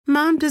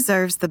Mom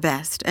deserves the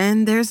best,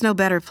 and there's no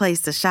better place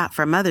to shop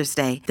for Mother's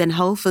Day than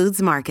Whole Foods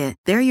Market.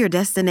 They're your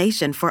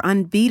destination for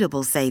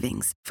unbeatable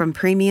savings, from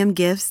premium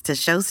gifts to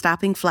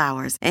show-stopping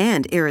flowers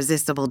and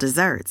irresistible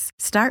desserts.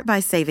 Start by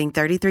saving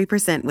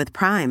 33% with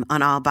Prime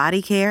on all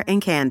body care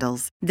and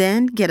candles.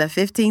 Then get a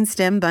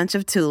 15-stem bunch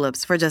of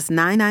tulips for just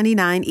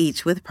 $9.99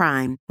 each with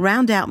Prime.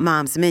 Round out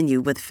Mom's menu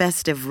with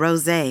festive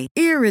rosé,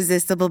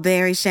 irresistible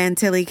berry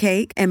chantilly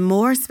cake, and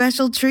more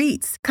special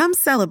treats. Come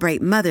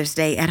celebrate Mother's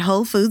Day at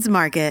Whole Foods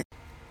Market.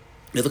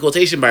 There's a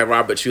quotation by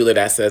Robert Schuller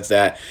that says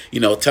that,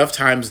 tough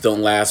times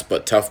don't last,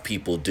 but tough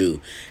people do.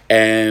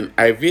 And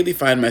I really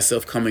find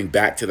myself coming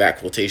back to that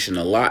quotation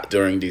a lot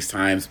during these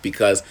times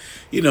because,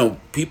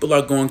 people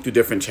are going through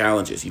different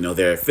challenges.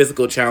 There are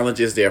physical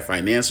challenges, there are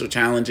financial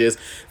challenges,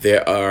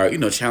 there are,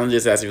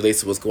 challenges as it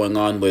relates to what's going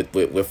on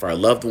with our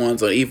loved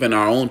ones or even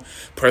our own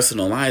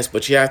personal lives.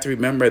 But you have to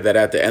remember that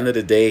at the end of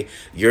the day,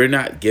 you're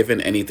not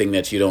given anything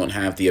that you don't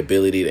have the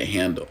ability to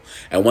handle.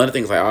 And one of the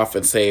things I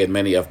often say in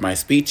many of my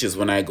speeches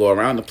when I go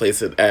around the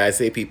place, I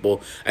say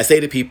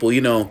to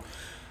people,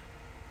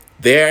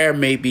 there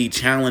may be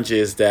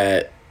challenges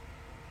that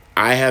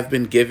I have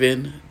been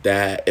given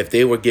that if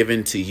they were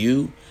given to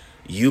you,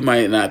 you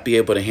might not be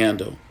able to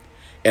handle.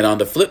 And on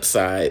the flip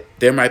side,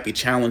 there might be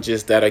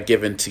challenges that are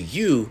given to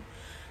you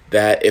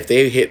that if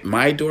they hit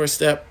my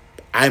doorstep,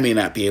 I may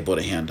not be able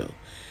to handle.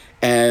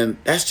 And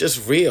that's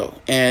just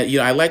real. And,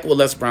 I like what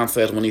Les Brown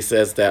says when he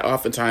says that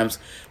oftentimes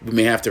we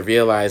may have to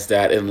realize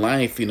that in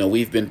life,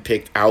 we've been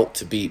picked out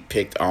to be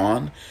picked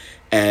on.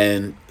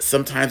 And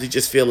sometimes you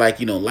just feel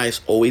like,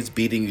 life's always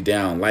beating you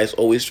down. Life's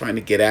always trying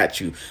to get at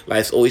you.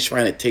 Life's always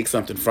trying to take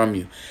something from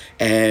you.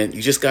 And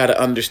you just got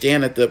to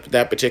understand at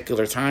that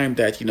particular time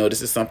that,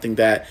 this is something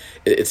that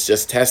it's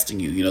just testing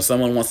you.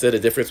 Someone once said the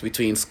difference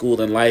between school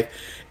and life.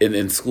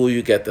 In school,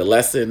 you get the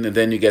lesson and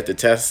then you get the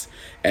test.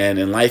 And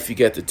in life, you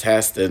get the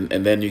test and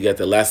then you get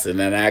the lesson.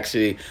 And I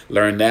actually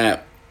learned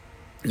that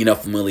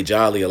from Willie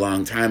Jolly a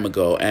long time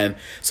ago. And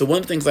so one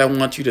of the things I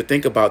want you to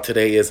think about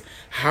today is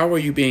how are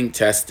you being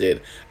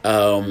tested?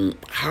 How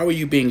are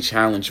you being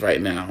challenged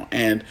right now?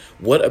 And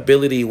what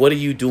are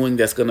you doing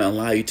that's going to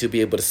allow you to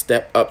be able to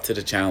step up to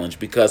the challenge?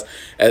 Because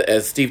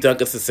as Steve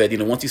Duncanson said,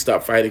 once you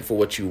stop fighting for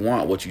what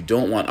you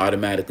don't want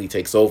automatically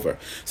takes over.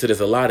 So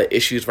there's a lot of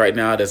issues right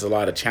now. There's a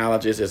lot of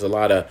challenges. There's a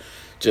lot of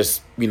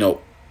just,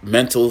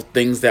 mental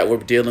things that we're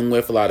dealing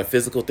with, a lot of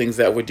physical things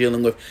that we're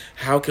dealing with.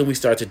 How can we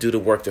start to do the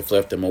work to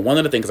flip them? Well, one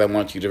of the things I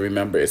want you to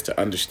remember is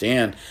to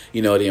understand,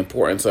 the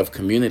importance of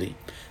community,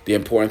 the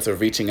importance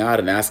of reaching out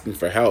and asking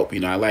for help.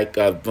 I like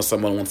what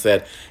someone once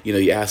said,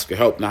 you ask for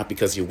help not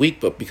because you're weak,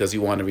 but because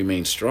you want to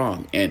remain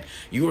strong. And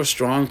you are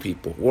strong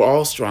people. We're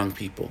all strong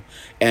people.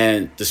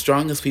 And the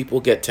strongest people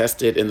get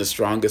tested in the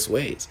strongest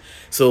ways.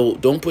 So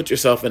don't put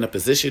yourself in a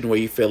position where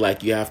you feel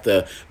like you have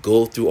to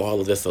go through all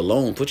of this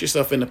alone. Put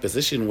yourself in a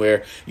position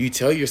where you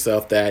tell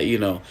yourself that,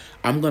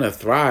 I'm going to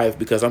thrive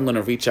because I'm going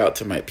to reach out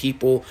to my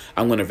people.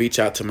 I'm going to reach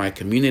out to my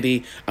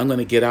community. I'm going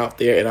to get out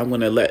there and I'm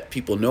going to let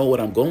people know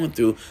what I'm going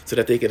through so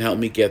that they can help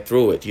me get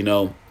through it.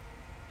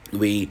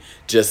 We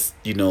just,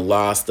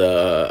 lost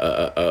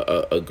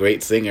a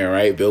great singer,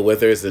 right? Bill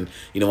Withers, and,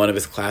 one of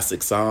his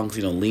classic songs,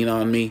 Lean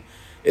on Me.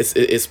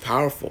 It's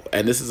powerful.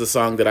 And this is a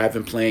song that I've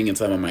been playing in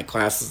some of my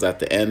classes at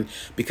the end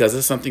because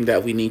it's something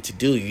that we need to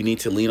do. You need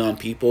to lean on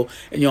people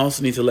and you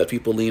also need to let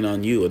people lean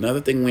on you. Another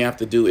thing we have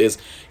to do is,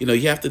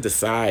 you have to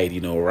decide,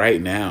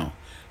 right now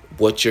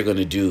what you're going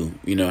to do,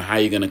 how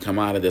you're going to come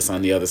out of this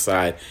on the other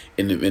side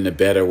in a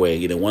better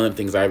way. One of the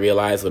things I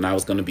realized when I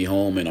was going to be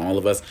home and all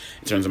of us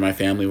in terms of my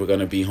family, we're going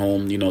to be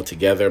home,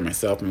 together,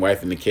 myself, my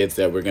wife and the kids,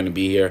 that we're going to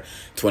be here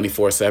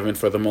 24/7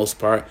 for the most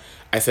part.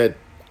 I said,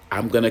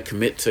 I'm going to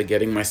commit to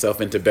getting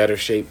myself into better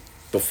shape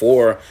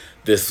before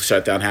this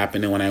shutdown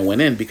happened and when I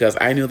went in, because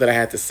I knew that I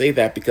had to say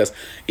that, because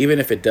even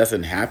if it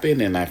doesn't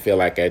happen, and I feel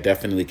like I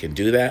definitely can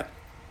do that,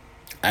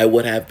 I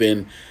would have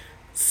been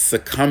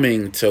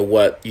succumbing to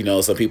what,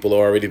 some people have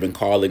already been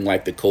calling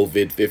like the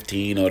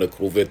COVID-15 or the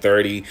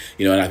COVID-30,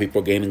 now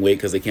people are gaining weight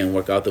because they can't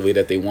work out the way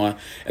that they want.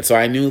 And so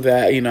I knew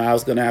that, I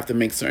was going to have to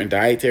make certain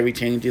dietary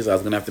changes. I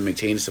was going to have to make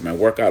changes to my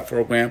workout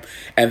program.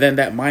 And then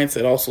that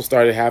mindset also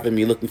started having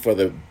me looking for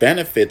the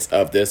benefits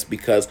of this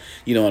because,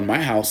 in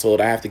my household,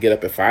 I have to get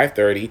up at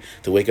 5:30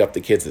 to wake up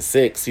the kids at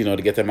 6, to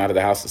get them out of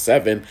the house at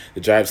 7.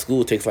 The drive to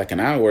school takes like an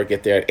hour,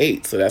 get there at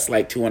 8. So that's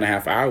like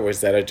 2.5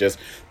 hours that are just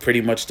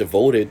pretty much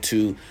devoted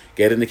to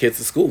getting the kids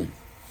to school.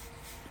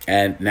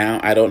 And now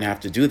I don't have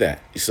to do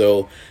that.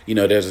 So,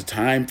 there's a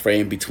time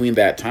frame between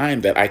that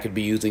time that I could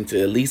be using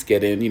to at least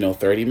get in,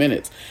 30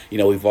 minutes.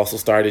 We've also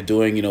started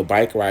doing,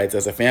 bike rides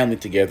as a family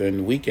together in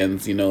the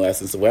weekends,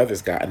 since the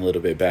weather's gotten a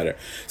little bit better.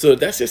 So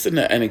that's just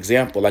an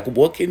example. Like,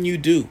 what can you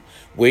do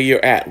where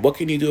you're at? What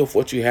can you do with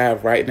what you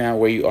have right now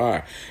where you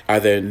are? Are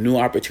there new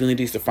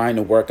opportunities to find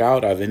a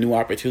workout? Are there new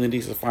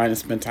opportunities to find and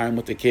spend time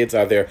with the kids?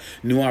 Are there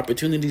new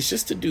opportunities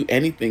just to do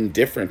anything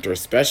different or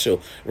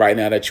special right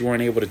now that you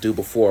weren't able to do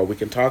before? We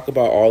can talk talk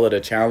about all of the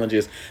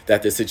challenges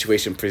that this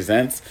situation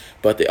presents,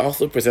 but it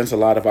also presents a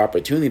lot of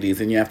opportunities.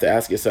 And you have to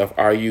ask yourself,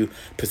 are you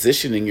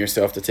positioning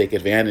yourself to take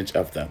advantage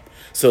of them?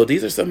 So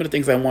these are some of the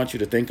things I want you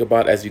to think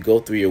about as you go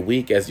through your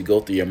week, as you go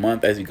through your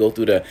month, as you go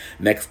through the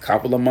next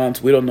couple of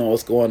months. We don't know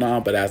what's going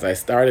on, but as I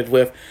started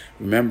with,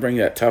 remembering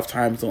that tough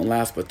times don't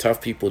last, but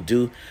tough people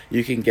do.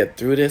 You can get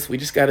through this. We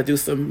just got to do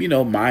some,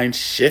 mind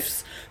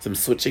shifts, some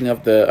switching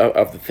of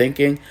the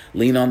thinking.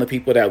 Lean on the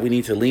people that we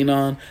need to lean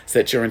on.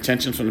 Set your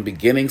intentions from the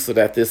beginning so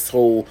that this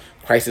whole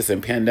crisis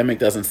and pandemic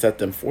doesn't set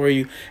them for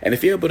you. And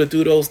if you're able to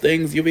do those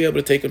things, you'll be able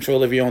to take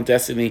control of your own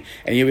destiny,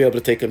 and you'll be able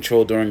to take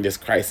control during this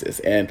crisis.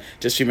 And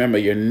just remember,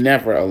 you're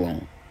never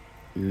alone.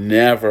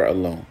 Never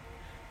alone.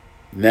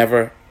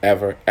 Never,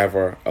 ever,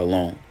 ever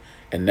alone.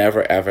 And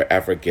never, ever,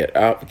 ever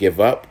give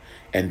up.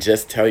 And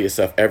just tell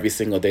yourself every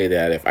single day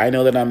that if I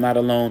know that I'm not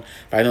alone,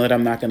 if I know that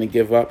I'm not going to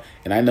give up,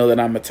 and I know that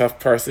I'm a tough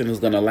person who's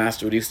going to last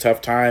through these tough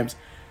times,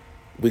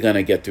 we're going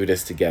to get through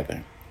this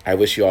together. I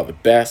wish you all the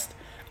best.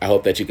 I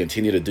hope that you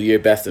continue to do your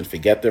best and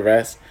forget the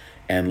rest.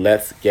 And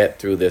let's get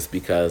through this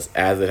because,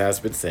 as it has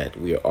been said,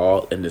 we are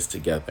all in this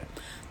together.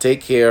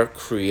 Take care.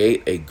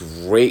 Create a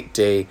great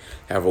day.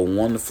 Have a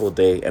wonderful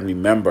day. And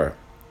remember,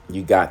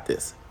 you got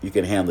this. You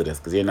can handle this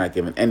because you're not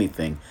given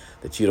anything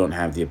that you don't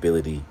have the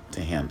ability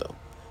to handle.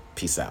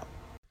 Peace out.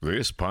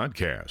 This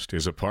podcast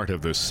is a part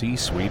of the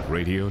C-Suite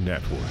Radio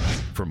Network.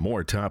 For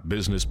more top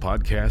business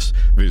podcasts,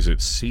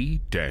 visit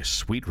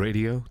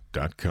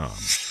c-suiteradio.com.